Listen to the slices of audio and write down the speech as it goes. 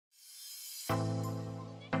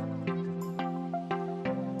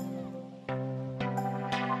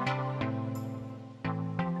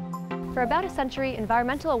For about a century,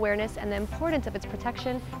 environmental awareness and the importance of its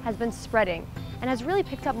protection has been spreading and has really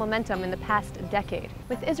picked up momentum in the past decade.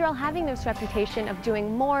 With Israel having this reputation of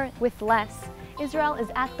doing more with less, Israel is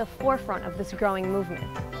at the forefront of this growing movement.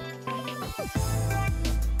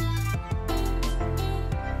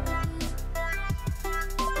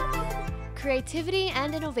 Creativity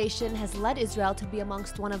and innovation has led Israel to be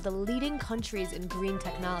amongst one of the leading countries in green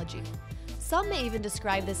technology. Some may even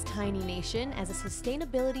describe this tiny nation as a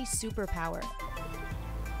sustainability superpower.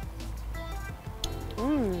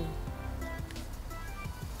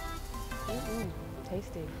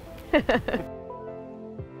 Tasty.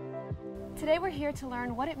 Today we're here to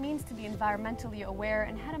learn what it means to be environmentally aware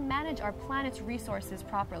and how to manage our planet's resources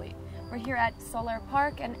properly. We're here at Solar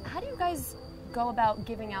Park, and how do you guys go about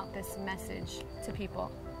giving out this message to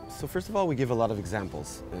people? So first of all, we give a lot of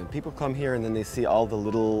examples. People come here and then they see all the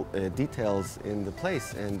little details in the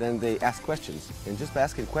place, and then they ask questions. And just by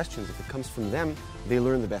asking questions, if it comes from them, they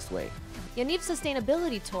learn the best way. Yaniv's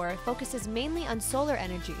sustainability tour focuses mainly on solar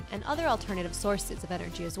energy and other alternative sources of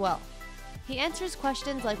energy as well. He answers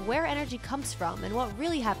questions like where energy comes from and what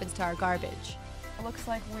really happens to our garbage. It looks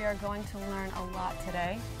like we are going to learn a lot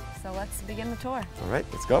today, so let's begin the tour. All right,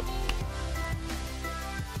 let's go.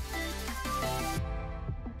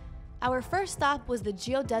 Our first stop was the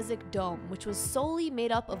geodesic dome, which was solely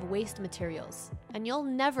made up of waste materials. And you'll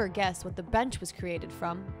never guess what the bench was created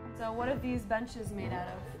from. So what are these benches made out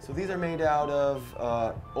of? So these are made out of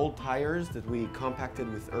old tires that we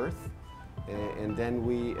compacted with earth, and then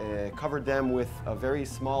we covered them with a very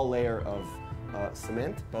small layer of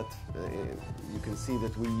cement, but you can see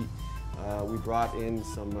that we brought in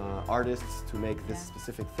some artists to make this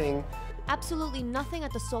specific thing. Absolutely nothing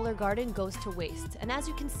at the solar garden goes to waste, and as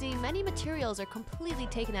you can see, many materials are completely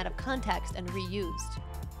taken out of context and reused.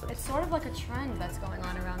 It's sort of like a trend that's going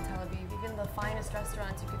on around Tel Aviv. Even the finest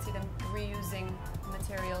restaurants, you can see them reusing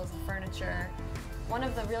materials and furniture. One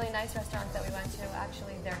of the really nice restaurants that we went to,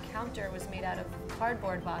 actually, their counter was made out of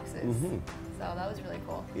cardboard boxes. So that was really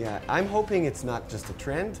cool. Yeah, I'm hoping it's not just a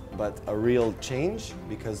trend, but a real change,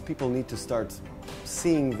 because people need to start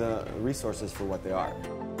seeing the resources for what they are.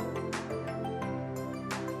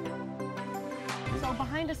 So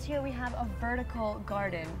behind us here we have a vertical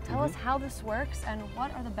garden. Tell us how this works and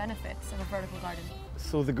what are the benefits of a vertical garden?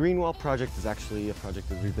 So the Green Wall project is actually a project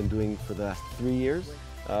that we've been doing for the last 3 years.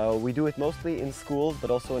 We do it mostly in schools,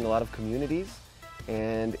 but also in a lot of communities.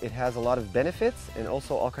 And it has a lot of benefits and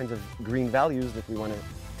also all kinds of green values that we want to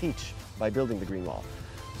teach by building the Green Wall.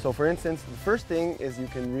 So for instance, the first thing is you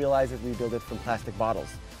can realize that we build it from plastic bottles.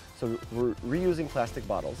 So we're reusing plastic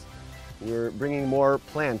bottles. We're bringing more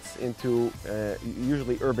plants into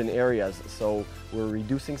usually urban areas, so we're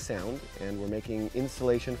reducing sound and we're making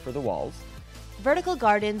insulation for the walls. Vertical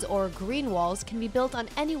gardens, or green walls, can be built on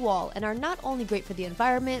any wall and are not only great for the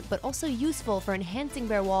environment, but also useful for enhancing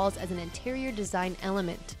bare walls as an interior design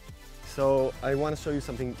element. So I want to show you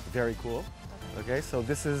something very cool. Okay, so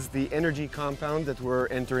this is the energy compound that we're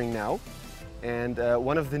entering now. And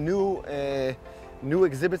one of the new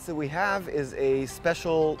exhibits that we have is a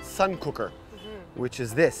special sun cooker, which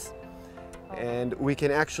is this. And we can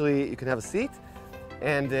actually, you can have a seat,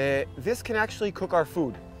 and this can actually cook our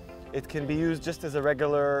food. It can be used just as a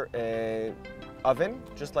regular oven,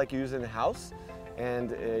 just like you use in the house.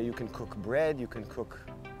 And you can cook bread, you can cook,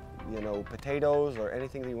 potatoes or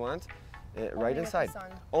anything that you want right inside.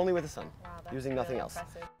 Only with the sun. Wow, using nothing else.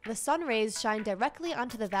 Impressive. The sun rays shine directly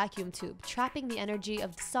onto the vacuum tube, trapping the energy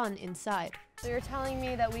of the sun inside. So you're telling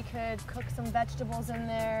me that we could cook some vegetables in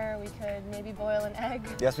there, we could maybe boil an egg?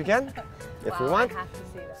 Yes, we can, if we want. I have to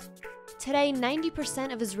see that. Today,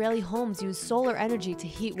 90% of Israeli homes use solar energy to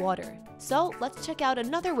heat water. So let's check out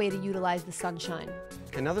another way to utilize the sunshine.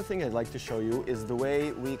 Another thing I'd like to show you is the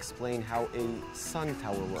way we explain how a sun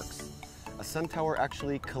tower works. A sun tower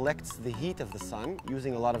actually collects the heat of the sun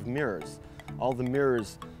using a lot of mirrors. All the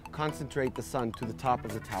mirrors concentrate the sun to the top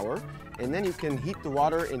of the tower, and then you can heat the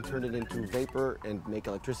water and turn it into vapor and make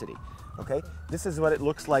electricity. Okay, this is what it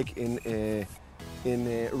looks like in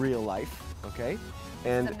real life. Okay,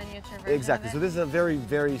 and it's a miniature version exactly. of it. So this is a very,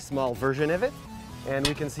 very small version of it, and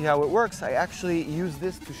we can see how it works. I actually use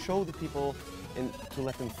this to show the people and to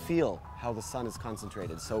let them feel how the sun is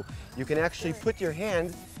concentrated. So you can actually put your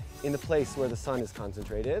hand in the place where the sun is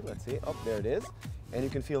concentrated. Let's see. Oh, there it is. And you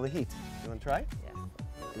can feel the heat. You want to try?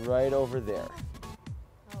 Yeah. Right over there.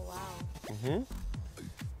 Oh, wow. Mm-hmm.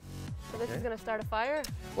 So this is going to start a fire?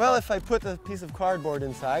 Well, if I put a piece of cardboard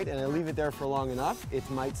inside and I leave it there for long enough, it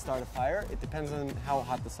might start a fire. It depends on how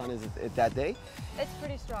hot the sun is that day. It's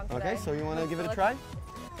pretty strong today. Okay, so you want to give it a try?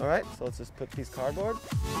 All right, so let's just put a piece of cardboard.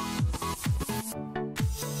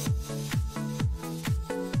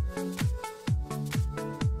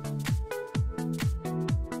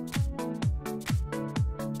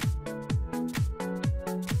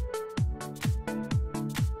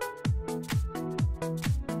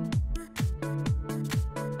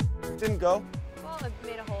 didn't go. Well, it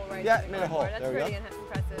made a hole right Yeah, through it the made a hole. cardboard. That's There we pretty go.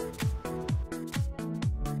 impressive.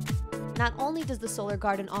 Not only does the Solar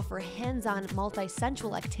Garden offer hands-on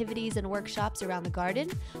multi-sensual activities and workshops around the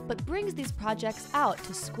garden, but brings these projects out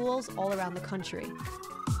to schools all around the country.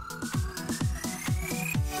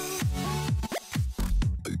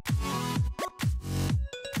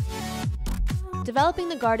 Developing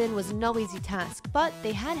the garden was no easy task, but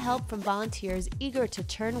they had help from volunteers eager to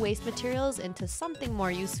turn waste materials into something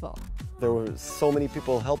more useful. There were so many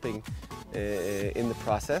people helping in the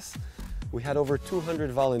process. We had over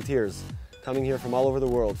 200 volunteers coming here from all over the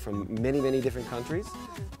world, from many, many different countries,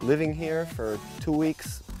 living here for 2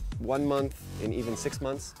 weeks, 1 month, and even 6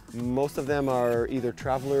 months. Most of them are either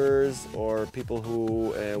travelers or people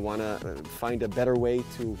who want to find a better way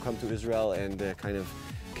to come to Israel and kind of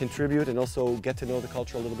contribute and also get to know the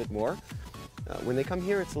culture a little bit more. When they come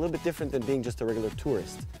here, it's a little bit different than being just a regular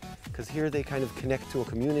tourist, because here they kind of connect to a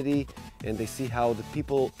community and they see how the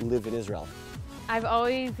people live in Israel. I've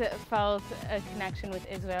always felt a connection with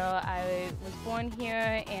Israel. I was born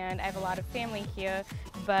here and I have a lot of family here,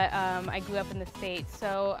 but I grew up in the States,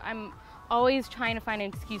 so I'm always trying to find an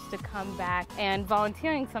excuse to come back, and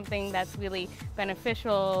volunteering something that's really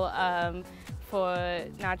beneficial for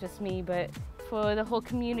not just me, but for the whole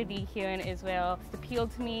community here in Israel. It's appealed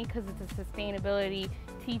to me because it's a sustainability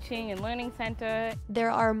teaching and learning center. There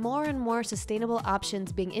are more and more sustainable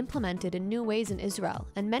options being implemented in new ways in Israel,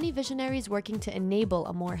 and many visionaries working to enable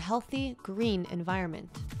a more healthy, green environment.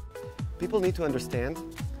 People need to understand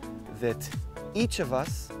that each of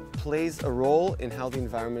us plays a role in how the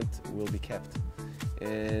environment will be kept.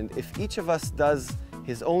 And if each of us does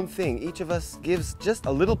his own thing, each of us gives just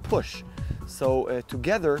a little push, so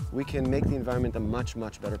together we can make the environment a much,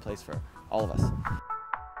 much better place for all of us.